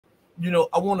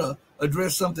I want to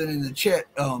address something in the chat.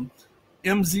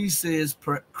 MZ says,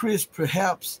 Chris,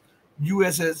 perhaps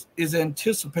U.S. is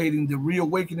anticipating the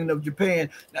reawakening of Japan.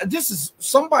 Now, this is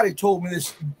somebody told me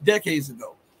this decades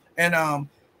ago, and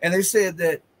they said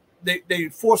that they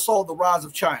foresaw the rise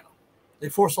of China. They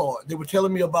foresaw it. They were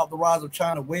telling me about the rise of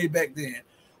China way back then,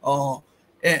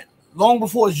 and long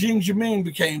before Xi Jinping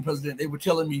became president, they were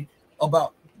telling me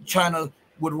about China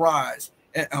would rise,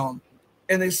 and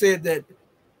they said that.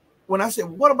 When I said,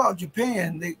 what about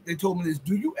Japan? They told me this.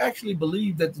 Do you actually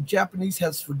believe that the Japanese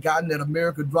has forgotten that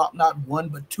America dropped not one,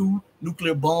 but two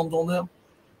nuclear bombs on them?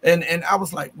 And I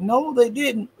was like, no, they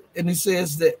didn't. And he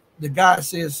says that the guy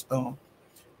says,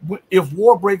 if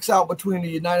war breaks out between the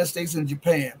United States and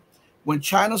Japan, when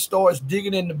China starts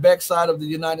digging in the backside of the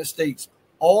United States,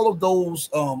 all of those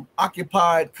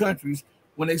occupied countries,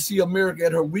 when they see America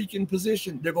at her weakened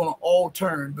position, they're going to all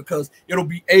turn, because it'll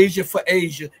be Asia for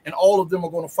Asia, and all of them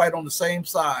are going to fight on the same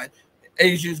side.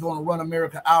 Asia is going to run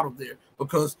America out of there,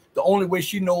 because the only way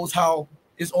she knows how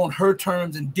is on her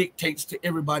terms and dictates to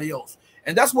everybody else.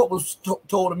 And that's what was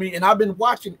told to me. And I've been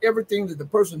watching everything that the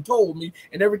person told me,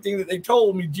 and everything that they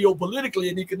told me geopolitically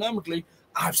and economically,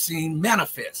 I've seen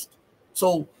manifest.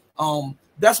 So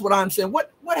that's what I'm saying.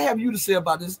 What have you to say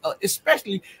about this?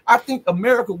 Especially, I think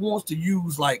America wants to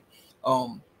use like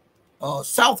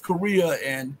South Korea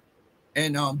and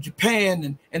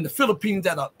Japan and the Philippines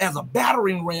as a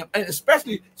battering ram, and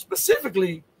especially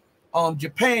specifically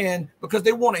Japan, because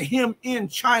they want to hem in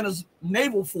China's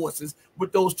naval forces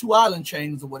with those two island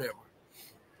chains or whatever.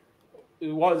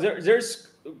 Well, there's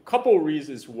a couple of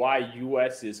reasons why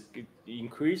U.S. is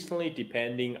increasingly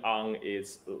depending on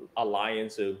its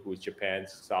alliances with Japan,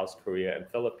 South Korea, and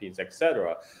Philippines,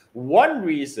 etc. One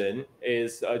reason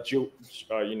is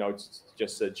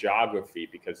just a geography,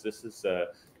 because this is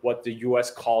what the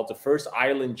U.S. called the first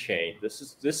island chain.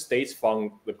 This dates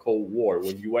from the Cold War,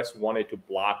 when U.S. wanted to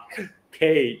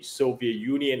blockade Soviet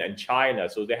Union and China.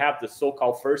 So they have the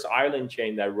so-called first island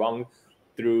chain that run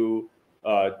through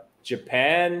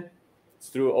Japan,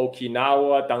 through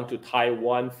Okinawa, down to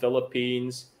Taiwan,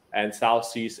 Philippines, and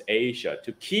Southeast Asia,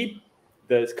 to keep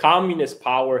the communist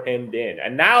power hemmed in.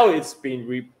 And now it's been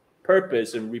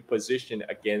repurposed and repositioned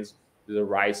against the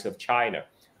rise of China.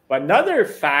 But another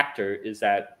factor is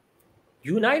that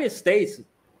United States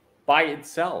by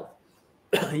itself,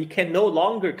 it can no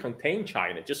longer contain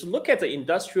China. Just look at the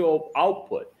industrial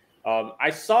output.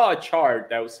 I saw a chart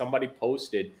that somebody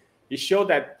posted. It showed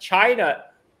that China,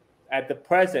 at the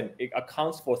present, it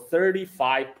accounts for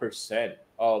 35%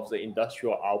 of the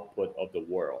industrial output of the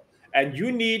world. And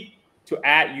you need to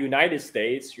add United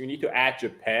States, you need to add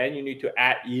Japan, you need to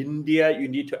add India, you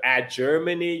need to add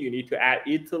Germany, you need to add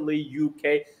Italy,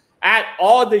 UK, add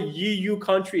all the EU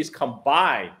countries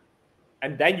combined,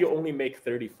 and then you only make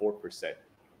 34%.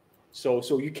 So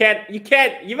you can't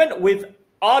even with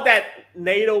all that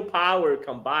NATO power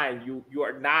combined, you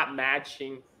are not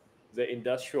matching the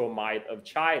industrial might of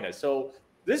China. So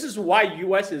this is why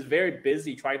U.S. is very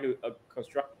busy trying to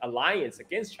construct alliance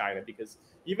against China, because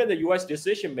even the U.S.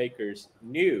 decision makers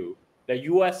knew that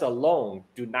U.S. alone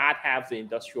do not have the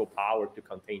industrial power to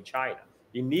contain China.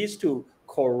 It needs to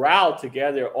corral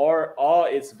together all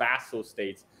its vassal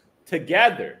states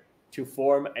together to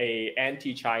form a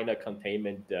anti-China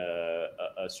containment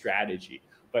strategy.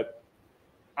 But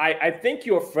I think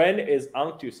your friend is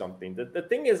onto something. The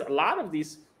thing is, a lot of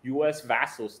these U.S.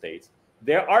 vassal states,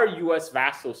 there are U.S.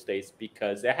 vassal states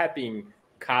because they have been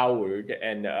cowed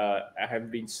and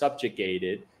have been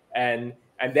subjugated, and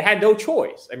they had no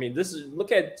choice. I mean,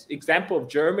 look at example of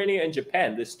Germany and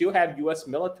Japan. They still have U.S.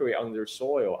 military on their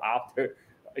soil after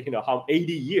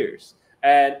 80 years,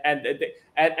 and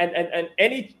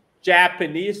any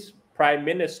Japanese prime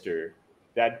minister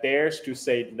that dares to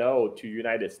say no to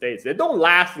United States, they don't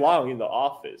last long in the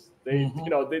office. These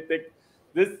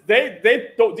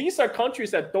are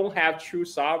countries that don't have true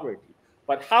sovereignty.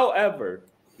 But however,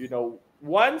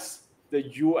 once the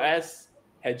U.S.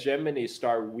 hegemony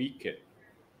start weakening,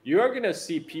 you're gonna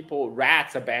see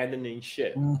rats abandoning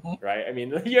ship, right? I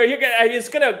mean, it's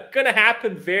gonna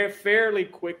happen fairly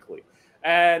quickly.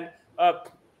 And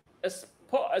as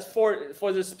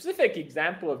for the specific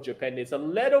example of Japan, it's a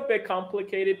little bit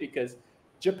complicated because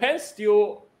Japan's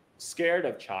still scared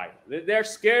of China. They're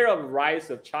scared of the rise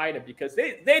of China because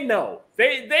they know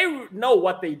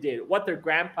what they did, what their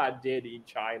grandpa did in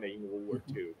China in World War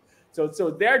II. So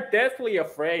they're definitely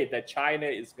afraid that China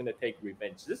is going to take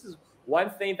revenge. This is one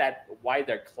thing why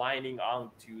they're clinging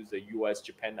on to the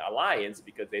U.S.-Japan alliance,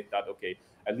 because they thought, okay,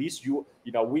 at least we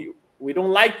don't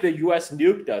like the U.S.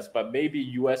 nuked us, but maybe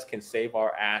U.S. can save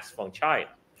our ass from China.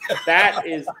 That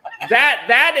is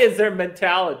their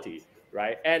mentality,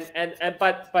 right?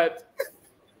 But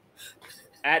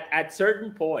at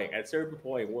certain point,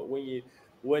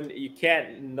 when you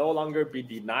can no longer be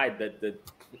denied that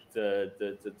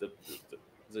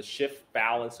the shift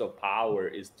balance of power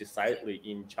is decidedly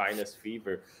in China's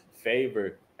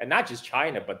favor, and not just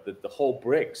China, but the whole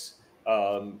BRICS.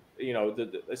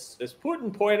 As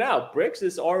Putin pointed out, BRICS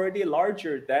is already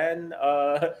larger than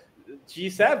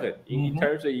G7 in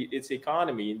terms of its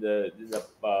economy, in the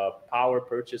power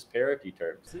purchase parity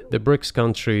terms. The BRICS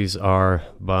countries are,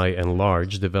 by and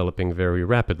large, developing very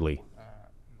rapidly.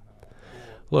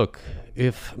 Look,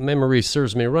 if memory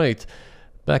serves me right,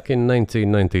 back in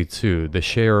 1992, the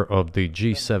share of the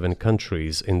G7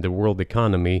 countries in the world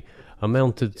economy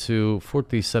amounted to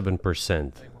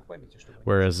 47%,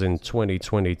 whereas in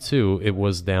 2022 it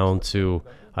was down to,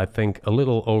 I think, a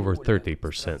little over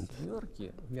 30%.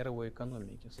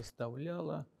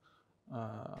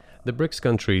 The BRICS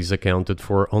countries accounted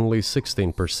for only 16%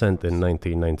 in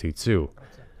 1992,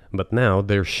 but now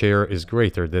their share is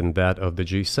greater than that of the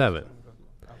G7.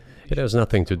 It has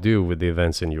nothing to do with the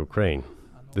events in Ukraine.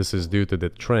 This is due to the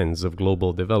trends of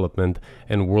global development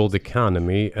and world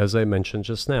economy, as I mentioned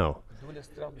just now.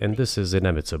 And this is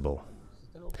inevitable.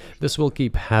 This will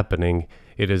keep happening.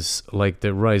 It is like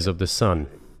the rise of the sun.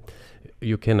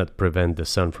 You cannot prevent the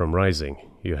sun from rising.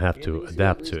 You have to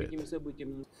adapt to it.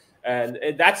 And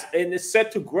it's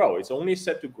set to grow. It's only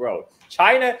set to grow.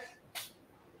 China,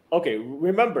 okay,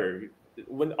 remember,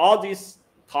 when all these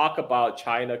talk about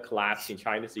China collapsing,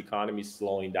 China's economy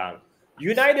slowing down,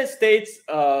 United States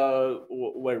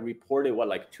were reported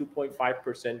like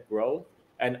 2.5% growth,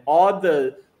 and all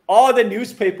the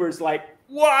newspapers like,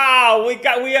 wow,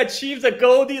 we achieved a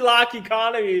Goldilocks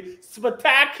economy,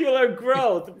 spectacular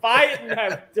growth. Biden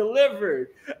have delivered,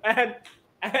 and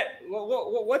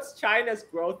what's China's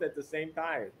growth at the same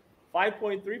time?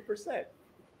 5.3%.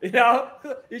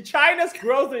 China's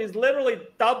growth is literally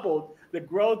doubled the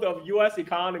growth of U.S.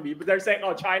 economy, but they're saying,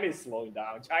 oh, China is slowing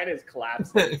down. China is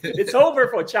collapsing. It's over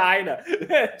for China.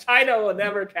 China will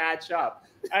never catch up.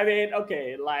 I mean,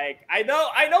 okay, like I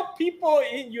know people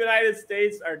in United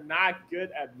States are not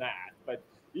good at math, but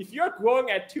if you're growing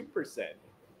at 2%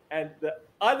 and the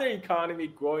other economy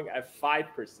growing at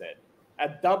 5%,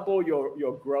 at double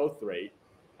your growth rate,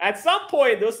 at some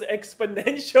point those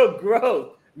exponential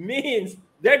growth means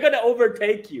they're going to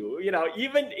overtake you,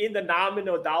 even in the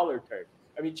nominal dollar term.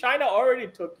 I mean, China already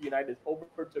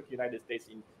overtook United States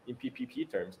in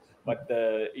PPP terms, but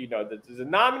the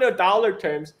nominal dollar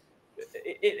terms,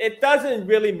 it doesn't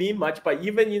really mean much. But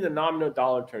even in the nominal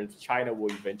dollar terms, China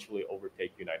will eventually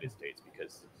overtake United States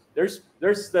because there's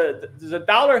the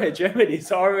dollar hegemony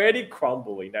is already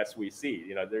crumbling, as we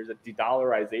see. There's a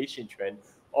de-dollarization trend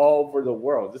all over the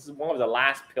world. This is one of the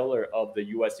last pillar of the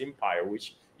U.S. empire,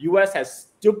 which U.S. has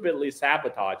stupidly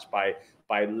sabotaged by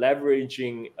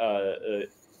leveraging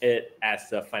it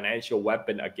as a financial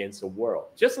weapon against the world.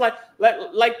 Just like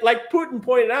Putin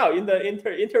pointed out in the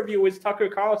interview with Tucker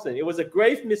Carlson, it was a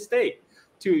grave mistake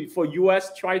for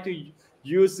U.S. try to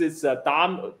use its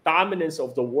dominance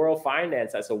of the world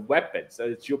finance as a weapon, so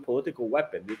a geopolitical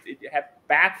weapon. It had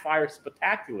backfired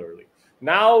spectacularly.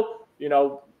 Now,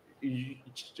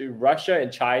 Russia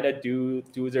and China do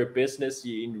their business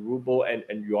in ruble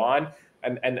and yuan,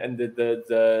 and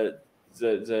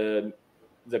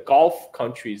the Gulf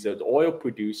countries, the oil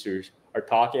producers, are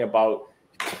talking about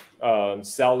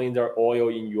selling their oil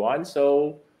in yuan.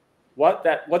 So what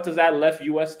does that left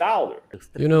U.S. dollar?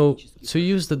 To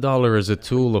use the dollar as a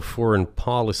tool of foreign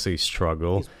policy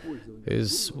struggle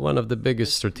is one of the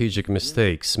biggest strategic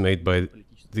mistakes made by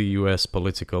the U.S.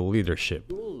 political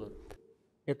leadership.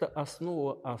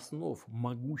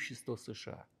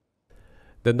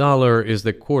 The dollar is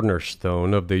the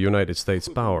cornerstone of the United States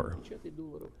power.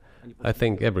 I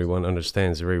think everyone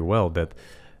understands very well that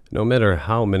no matter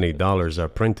how many dollars are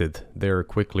printed, they are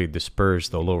quickly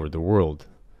dispersed all over the world.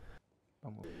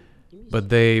 But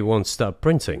they won't stop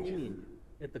printing.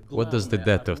 What does the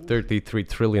debt of $33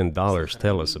 trillion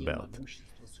tell us about?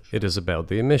 It is about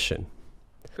the emission.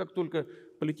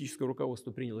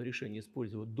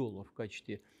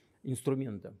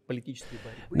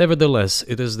 Nevertheless,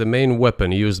 it is the main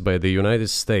weapon used by the United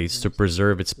States to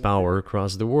preserve its power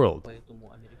across the world.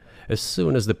 As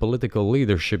soon as the political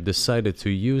leadership decided to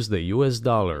use the US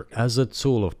dollar as a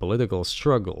tool of political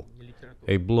struggle,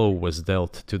 a blow was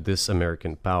dealt to this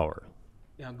American power.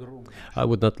 I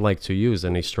would not like to use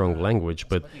any strong language,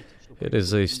 but it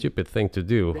is a stupid thing to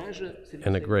do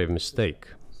and a grave mistake.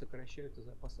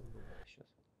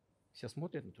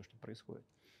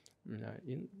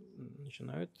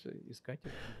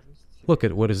 Look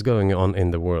at what is going on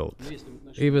in the world.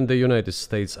 Even the United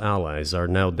States allies are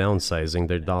now downsizing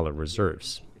their dollar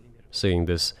reserves. Seeing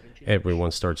this,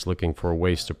 everyone starts looking for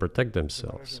ways to protect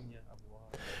themselves.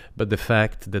 But the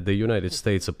fact that the United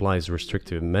States applies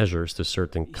restrictive measures to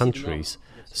certain countries,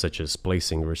 such as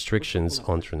placing restrictions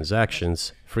on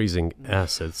transactions, freezing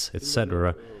assets,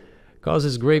 etc.,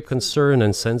 causes grave concern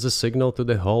and sends a signal to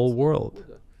the whole world.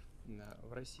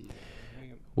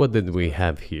 What did we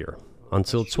have here?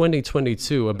 Until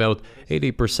 2022, about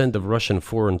 80% of Russian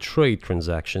foreign trade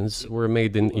transactions were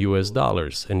made in US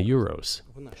dollars and euros.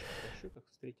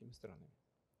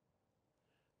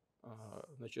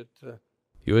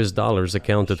 US dollars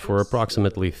accounted for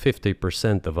approximately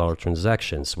 50% of our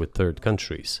transactions with third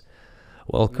countries,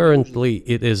 while currently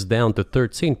it is down to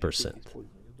 13%.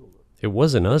 It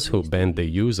wasn't us who banned the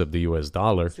use of the US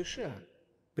dollar.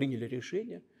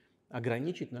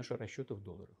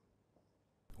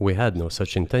 We had no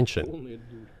such intention.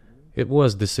 It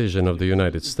was decision of the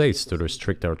United States to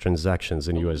restrict our transactions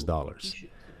in US dollars.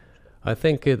 I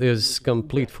think it is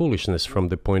complete foolishness from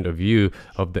the point of view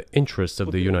of the interests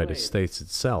of the United States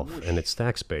itself and its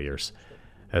taxpayers,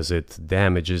 as it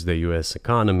damages the US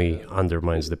economy,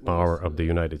 undermines the power of the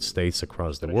United States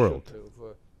across the world.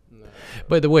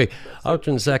 By the way, our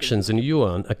transactions in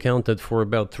yuan accounted for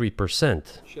about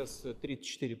 3%.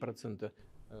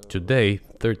 Today,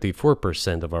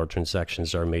 34% of our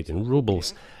transactions are made in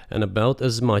rubles, and about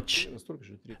as much,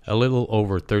 a little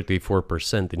over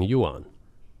 34% in yuan.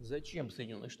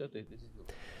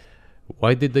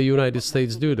 Why did the United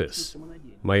States do this?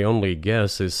 My only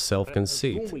guess is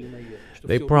self-conceit.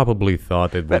 They probably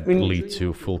thought it would lead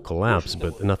to full collapse,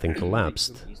 but nothing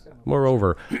collapsed.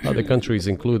 Moreover, other countries,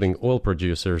 including oil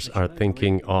producers, are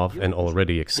thinking of and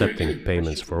already accepting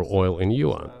payments for oil in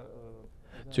yuan.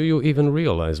 Do you even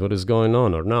realize what is going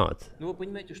on or not?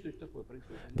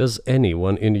 Does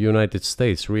anyone in the United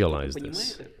States realize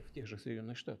this?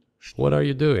 What are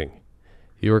you doing?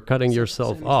 You are cutting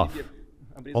yourself off.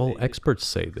 All experts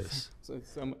say this.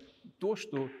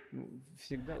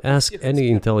 Ask any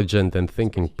intelligent and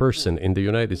thinking person in the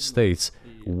United States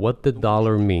what the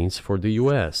dollar means for the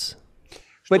US.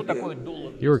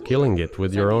 You're killing it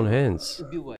with your own hands.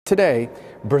 Today,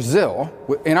 Brazil,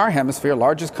 in our hemisphere,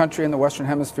 largest country in the Western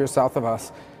Hemisphere south of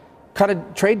us, cut a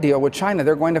trade deal with China.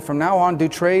 They're going to, from now on, do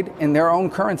trade in their own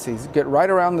currencies, get right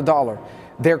around the dollar.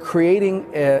 They're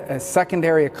creating a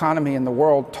secondary economy in the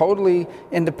world, totally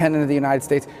independent of the United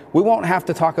States. We won't have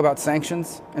to talk about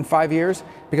sanctions in 5 years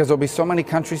because there'll be so many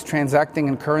countries transacting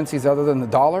in currencies other than the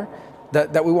dollar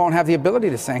that we won't have the ability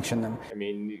to sanction them. I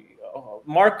mean,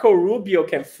 Marco Rubio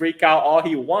can freak out all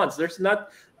he wants. There's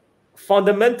not,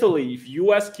 fundamentally, if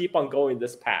U.S. keep on going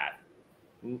this path,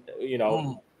 you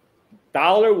know,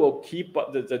 dollar will keep,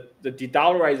 the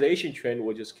de-dollarization trend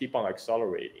will just keep on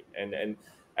accelerating.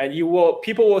 And you will,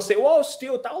 people will say, well,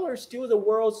 still dollar is still the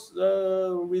world's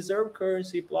reserve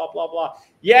currency, blah, blah, blah.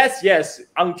 Yes,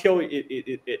 until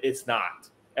it's not.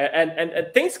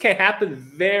 And things can happen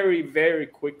very, very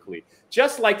quickly.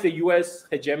 Just like the U.S.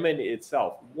 hegemony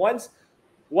itself.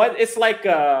 It's like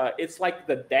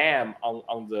the dam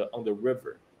on the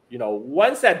river. You know,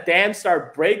 once that dam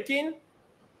start breaking,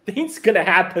 things gonna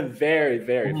happen very,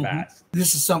 very fast.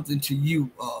 This is something to you,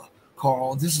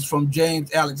 Carl. This is from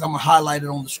James Alex. I'm gonna highlight it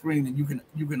on the screen, and you can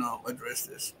address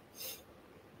this.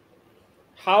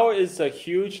 How is a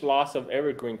huge loss of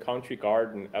evergreen country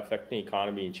garden affecting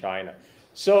economy in China?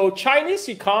 So Chinese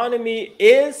economy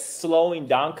is slowing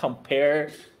down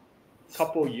compared a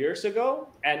couple of years ago,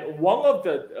 and one of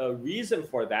the reason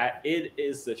for that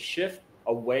is the shift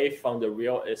away from the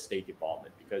real estate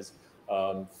development, because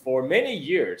for many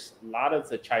years, a lot of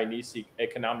the Chinese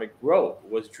economic growth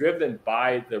was driven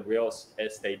by the real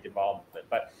estate development.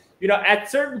 But you know, at a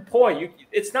certain point,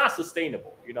 it's not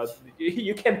sustainable. You know,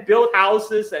 you can build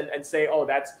houses and say, oh,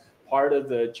 that's part of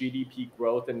the GDP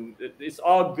growth, and it's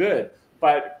all good.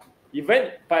 But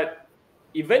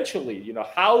eventually, you know,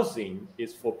 housing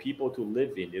is for people to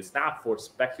live in. It's not for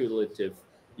speculative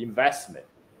investment.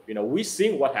 You know, we've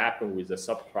seen what happened with the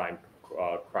subprime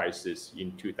crisis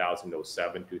in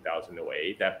 2007,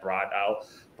 2008 that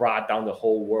brought down the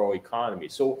whole world economy.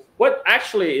 So what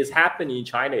actually is happening in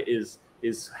China is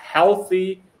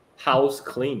healthy house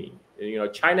cleaning. You know,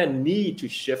 China need to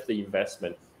shift the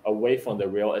investment away from the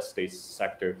real estate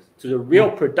sector to the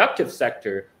real productive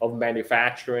sector of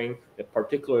manufacturing,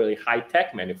 particularly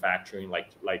high-tech manufacturing like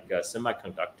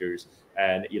semiconductors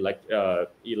and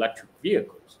electric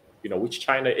vehicles, you know, which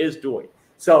China is doing.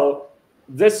 So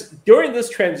during this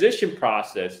transition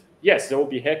process, yes, there will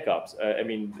be hiccups. I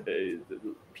mean, a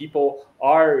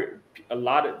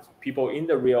lot of people in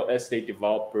the real estate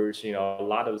developers, you know, a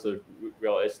lot of the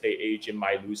real estate agent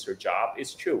might lose their job.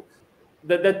 It's true.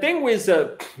 The thing with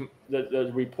the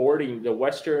reporting, the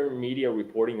Western media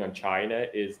reporting on China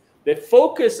is they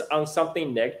focus on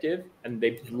something negative and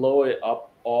they blow it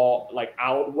up all like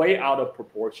way out of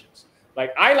proportions.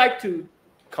 Like I like to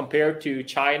compare to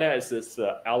China as this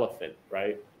elephant,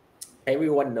 right?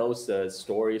 Everyone knows the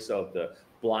stories of the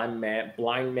blind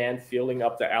man filling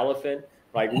up the elephant.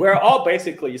 Like we're all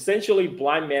basically essentially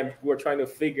blind men who are trying to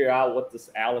figure out what this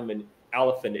elephant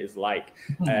is like.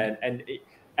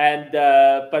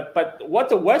 But what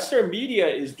the Western media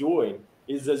is doing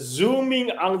is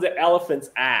zooming on the elephant's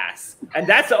ass, and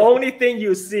that's the only thing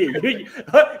you see. They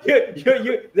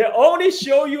only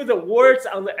show you the words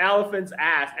on the elephant's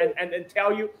ass, and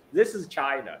tell you this is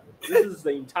China. This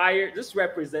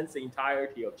represents the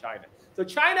entirety of China. So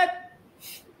China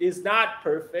is not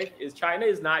perfect. China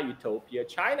is not utopia.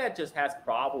 China just has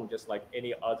problems, just like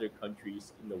any other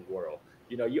countries in the world.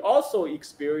 You know, you also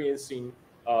experiencing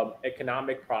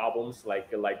economic problems like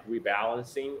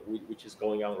rebalancing, which is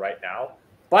going on right now.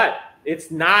 But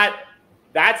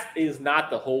that is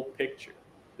not the whole picture.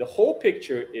 The whole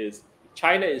picture is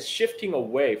China is shifting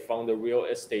away from the real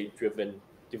estate driven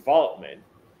development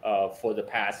for the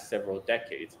past several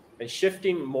decades and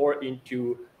shifting more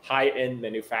into high-end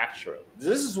manufacturing.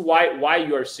 This is why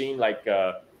you are seeing like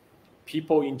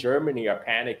people in Germany are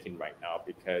panicking right now,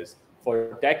 because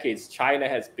for decades, China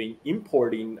has been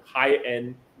importing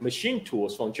high-end machine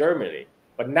tools from Germany.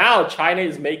 But now China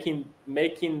is making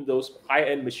those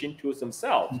high-end machine tools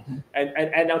themselves.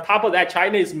 And on top of that,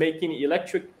 China is making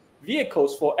electric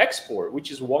vehicles for export,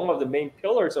 which is one of the main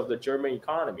pillars of the German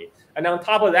economy. And on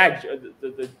top of that,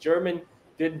 the German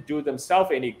didn't do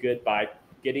themselves any good by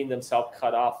getting themselves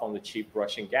cut off on the cheap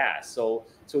Russian gas. So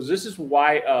this is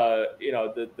why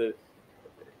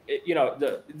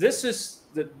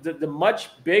the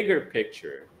much bigger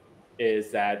picture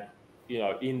is that, you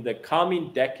know, in the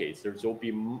coming decades, there will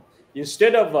be,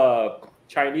 instead of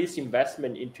Chinese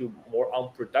investment into more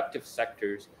unproductive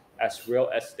sectors as real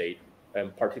estate,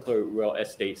 and particularly real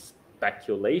estate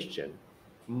speculation,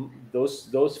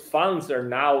 those funds are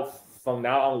now, from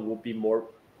now on, will be more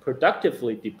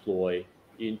productively deployed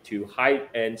into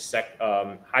high-tech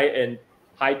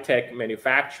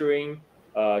manufacturing,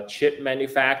 chip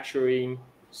manufacturing,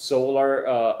 solar,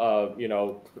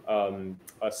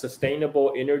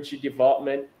 sustainable energy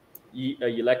development,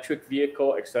 electric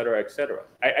vehicle, et cetera, et cetera.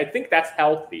 I think that's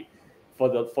healthy for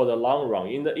the long run.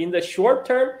 In the short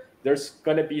term, there's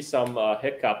going to be some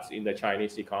hiccups in the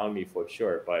Chinese economy for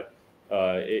sure, but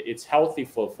it's healthy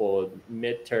for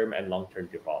mid-term and long-term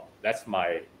development. That's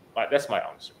my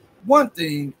answer. One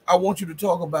thing I want you to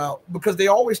talk about, because they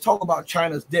always talk about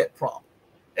China's debt problem,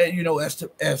 and you know, as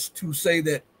to say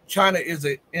that China is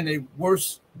in a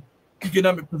worse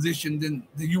economic position than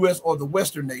the U.S. or the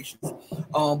Western nations.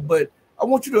 But I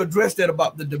want you to address that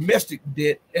about the domestic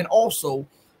debt, and also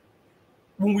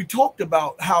when we talked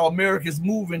about how America is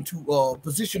moving to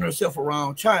position herself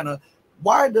around China,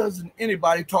 why doesn't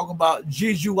anybody talk about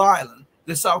Jeju Island,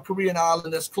 the South Korean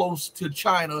island that's close to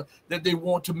China, that they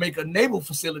want to make a naval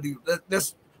facility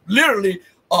that's literally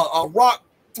a rock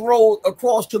throw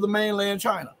across to the mainland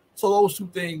China? So those two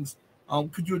things,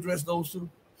 could you address those two?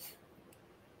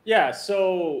 Yeah,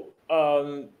 so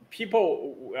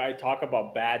I talk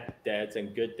about bad debts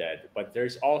and good debt, but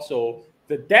there's also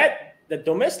the debt, the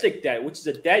domestic debt, which is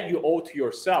the debt you owe to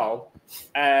yourself,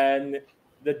 and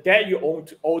the debt you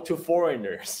owe to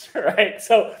foreigners, right?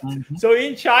 So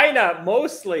in China,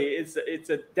 mostly it's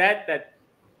a debt that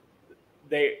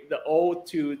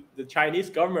the Chinese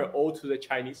government owe to the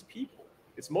Chinese people.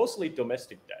 It's mostly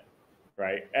domestic debt,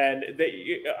 right? And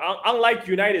unlike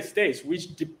United States,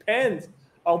 which depends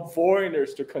on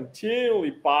foreigners to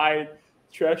continually buy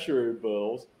treasury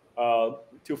bills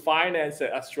to finance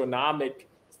an astronomical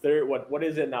what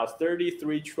is it now,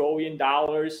 $33 trillion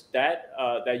debt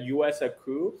that U.S.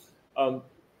 accrue.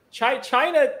 China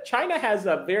has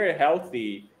a very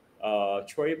healthy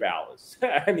trade balance.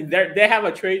 I mean, they have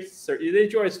they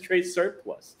enjoy a trade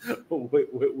surplus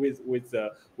with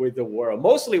the world,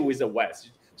 mostly with the West.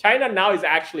 China now is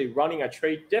actually running a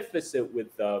trade deficit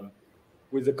with the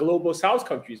global South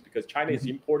countries, because China is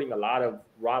importing a lot of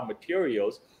raw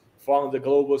materials from the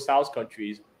global South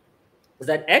countries,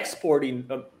 then exporting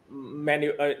then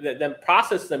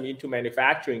process them into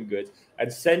manufacturing goods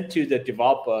and send to the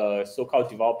so-called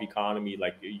developed economy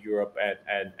like Europe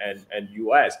and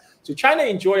US. So China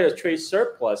enjoys a trade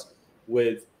surplus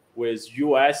with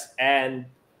US and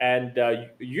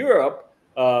Europe,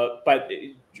 but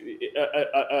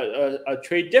a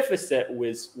trade deficit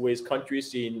with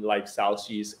countries in like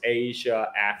Southeast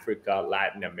Asia, Africa,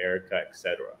 Latin America,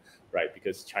 etc. Right,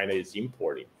 because China is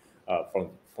importing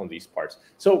from these parts.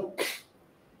 So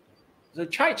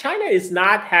China is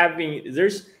not having,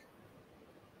 there's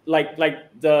like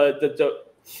the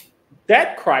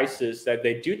debt crisis that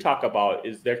they do talk about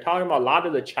is they're talking about a lot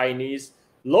of the Chinese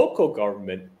local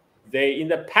government. They in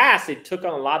the past they took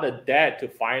on a lot of debt to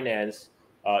finance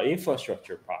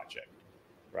infrastructure project,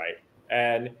 right?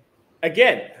 And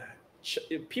again,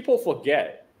 people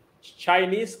forget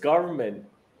Chinese government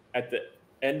at the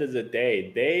end of the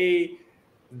day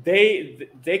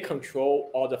they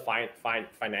control all the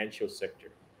financial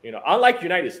sector. You know, unlike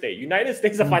United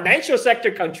States, the financial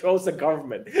sector controls the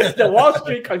government. The Wall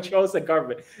Street controls the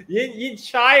government. In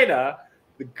China,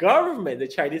 the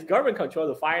Chinese government controls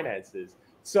the finances.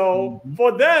 So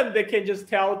for them, they can just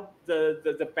tell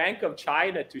the Bank of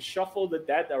China to shuffle the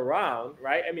debt around,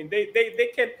 right? I mean, they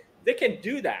can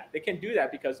do that. They can do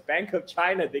that because Bank of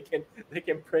China they can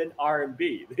print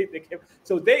RMB.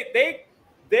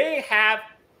 They have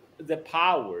the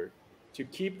power to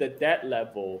keep the debt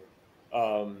level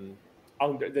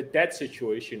under the debt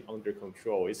situation under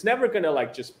control. It's never gonna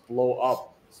like just blow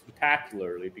up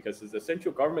spectacularly because the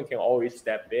central government can always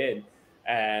step in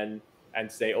and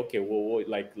say, okay, well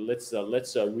like let's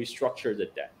restructure the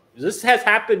debt. This has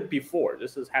happened before.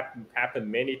 This has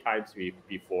happened many times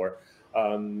before.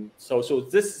 So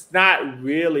this is not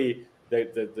really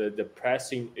the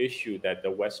pressing issue that the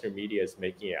Western media is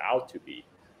making it out to be.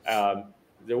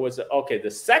 There was the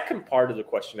second part of the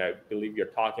question. I believe you're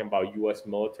talking about U.S.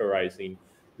 militarizing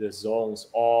the zones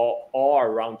all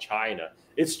around China.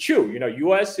 It's true. You know,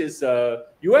 U.S.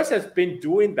 has been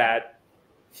doing that.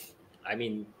 I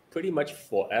mean, pretty much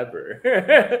forever.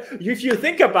 If you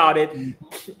think about it,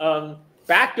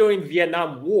 back during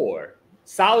Vietnam War,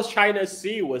 South China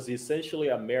Sea was essentially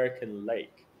American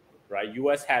lake, right?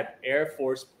 U.S. had Air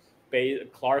Force Base,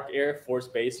 Clark Air Force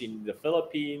Base in the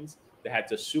Philippines. They had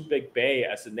the Subic Bay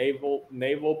as a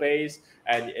naval base,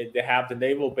 and they have the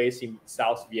naval base in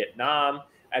South Vietnam,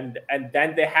 and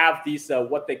then they have these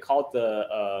what they call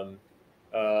the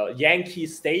Yankee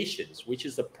stations, which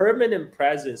is a permanent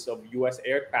presence of U.S.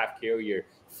 aircraft carrier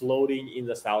floating in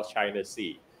the South China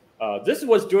Sea. This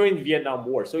was during the Vietnam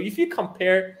War. So if you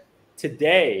compare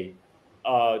today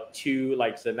to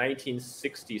like the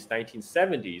 1960s,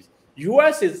 1970s,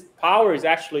 U.S.'s power is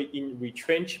actually in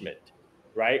retrenchment,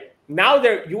 right? Now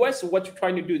U.S. what they're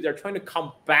trying to do, they're trying to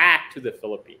come back to the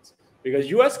Philippines because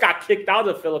U.S. got kicked out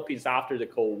of the Philippines after the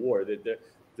Cold War. The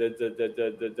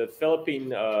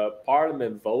Philippine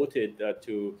Parliament voted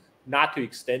not to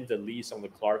extend the lease on the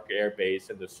Clark Air Base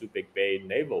and the Subic Bay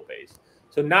Naval Base.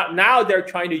 So now they're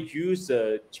trying to use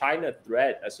the China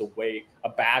threat as a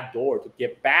backdoor to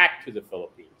get back to the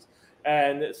Philippines,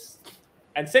 and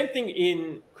same thing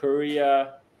in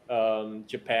Korea,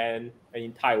 Japan, and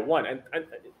in Taiwan. And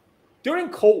during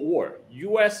Cold War,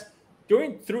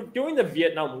 during the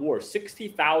Vietnam War,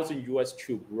 60,000 U.S.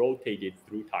 troops rotated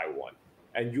through Taiwan.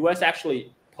 And U.S.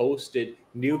 actually posted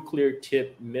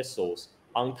nuclear-tipped missiles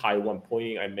on Taiwan,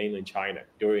 pointing at mainland China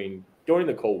during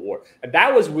the Cold War. And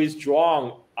that was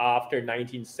withdrawn after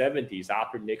 1970s,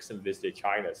 after Nixon visited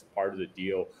China as part of the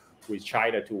deal with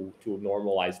China to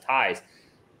normalize ties.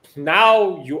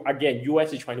 Now,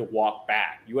 U.S. is trying to walk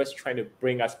back. U.S. is trying to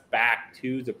bring us back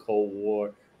to the Cold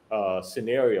War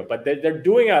scenario. But they're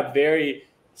doing a very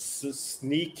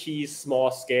sneaky, small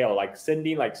scale, like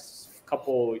sending like a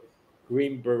couple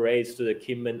Green Berets to the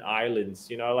Kinmen Islands.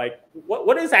 You know, like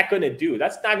what is that going to do?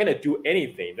 That's not going to do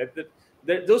anything.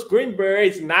 Those Green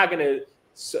Berets are not going to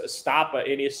stop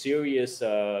any serious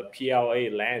PLA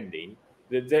landing.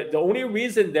 The only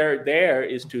reason they're there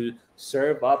is to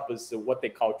serve up as what they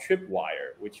call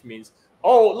tripwire, which means,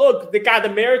 oh, look, they got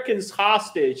Americans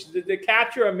hostage. They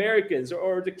capture Americans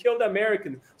or they killed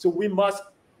Americans. So we must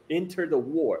enter the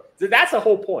war. So that's the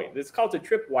whole point. It's called the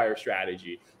tripwire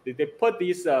strategy. They put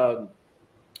these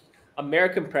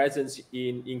American presence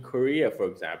in Korea, for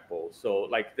example. So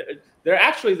like they're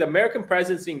actually, the American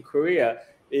presence in Korea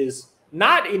is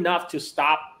not enough to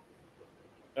stop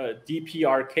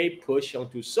DPRK push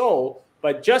onto Seoul,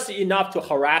 but just enough to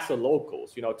harass the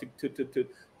locals, you know,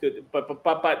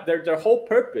 but their whole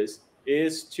purpose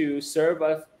is to serve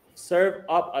up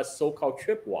a so-called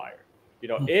tripwire. You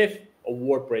know, if a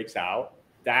war breaks out,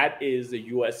 that is the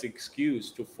U.S.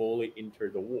 excuse to fully enter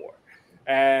the war.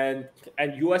 And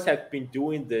U.S. has been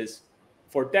doing this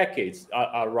for decades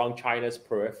around China's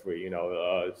periphery. You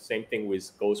know, same thing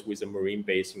goes with a Marine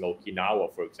base in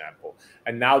Okinawa, for example.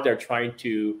 And now they're trying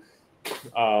to,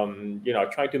 trying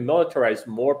to militarize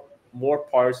more more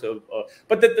parts of.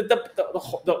 But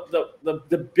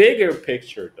the bigger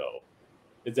picture though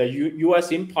is that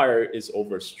U.S. empire is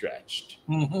overstretched.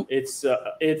 It's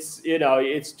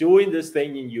it's doing this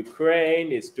thing in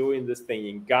Ukraine, it's doing this thing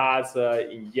in Gaza,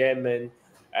 in Yemen,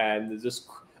 and just.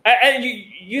 And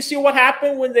you see what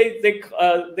happened when they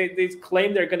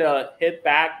claim they're gonna hit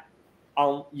back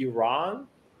on Iran,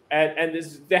 and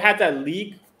they had that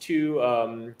leak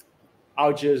to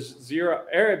Al Jazeera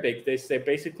Arabic. They say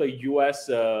basically U.S.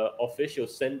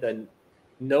 Officials send a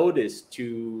notice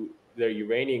to their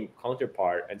Iranian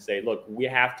counterpart and say, look, we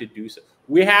have to do so.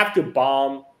 We have to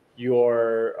bomb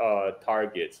your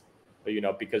targets,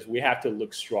 because we have to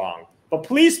look strong. But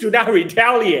please do not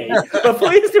retaliate. But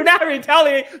please do not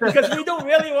retaliate because we don't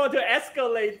really want to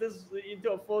escalate this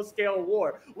into a full-scale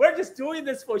war. We're just doing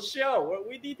this for show.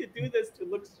 We need to do this to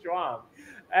look strong.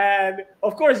 And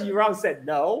of course, Iran said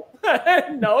no.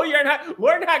 No, you're not.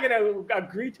 We're not going to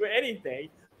agree to anything.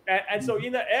 And so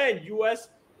in the end,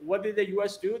 what did the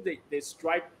U.S. do? They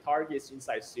strike targets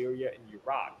inside Syria and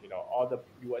Iraq. All the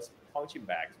U.S. punching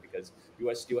bags because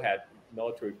U.S. still had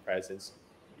military presence.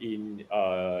 In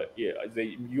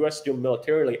the U.S. still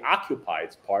militarily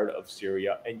occupies part of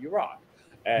Syria and Iraq,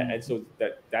 and so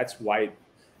that's why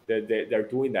they're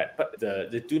doing that. But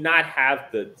they do not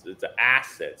have the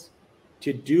assets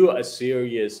to do a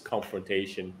serious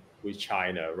confrontation with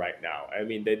China right now. I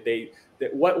mean,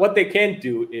 what they can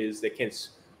do is they can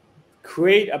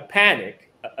create a panic.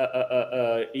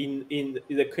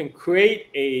 They can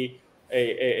create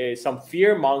some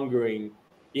fear mongering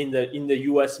in the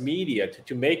U.S. media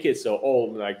to make it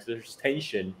so there's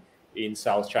tension in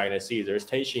South China Sea, there's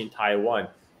tension in Taiwan,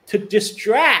 to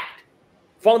distract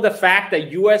from the fact that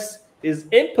U.S. is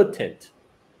impotent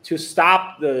to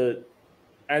stop the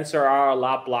Ansar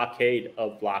Allah blockade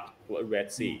of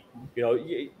Red Sea.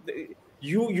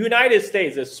 United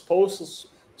States, the supposed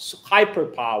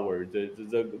hyperpower,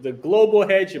 the global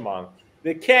hegemon,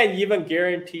 they can't even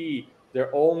guarantee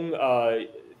their own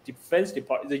Defense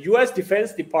Department, the U.S.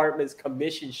 Defense Department's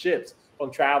commissioned ships from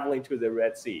traveling to the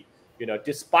Red Sea,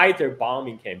 despite their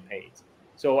bombing campaigns.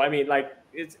 So I mean,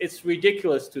 it's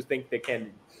ridiculous to think they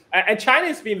can. And China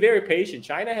has been very patient.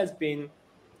 China has been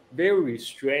very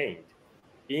restrained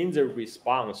in the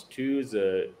response to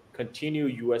the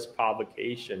continued U.S.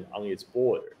 provocation on its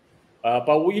border.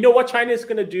 But you know what China is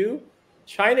going to do?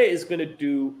 China is going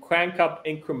to crank up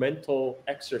incremental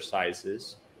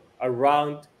exercises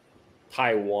around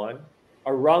Taiwan,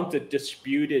 around the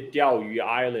disputed Diaoyu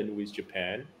Island with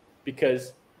Japan,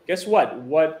 because guess what?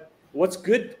 What's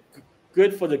good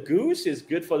for the goose is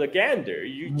good for the gander.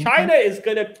 China is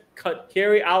going to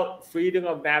carry out freedom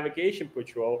of navigation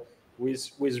patrol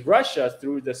with Russia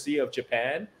through the Sea of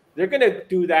Japan. They're going to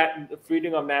do that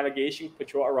freedom of navigation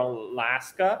patrol around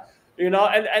Alaska, and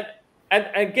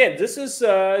again, this is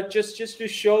just to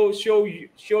show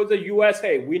the U.S.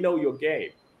 hey, we know your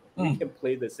game. We can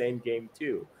play the same game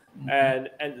too, and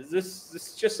this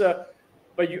is just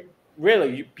but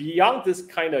beyond this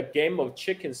kind of game of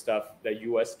chicken stuff that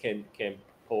U.S. can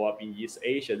pull up in East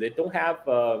Asia, they don't have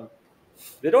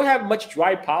much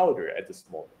dry powder at this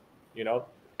moment.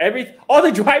 All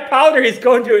the dry powder is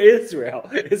going to Israel.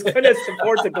 It's going to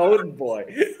support the Golden Boy.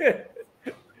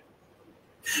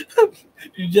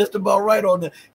 You're just about right on that.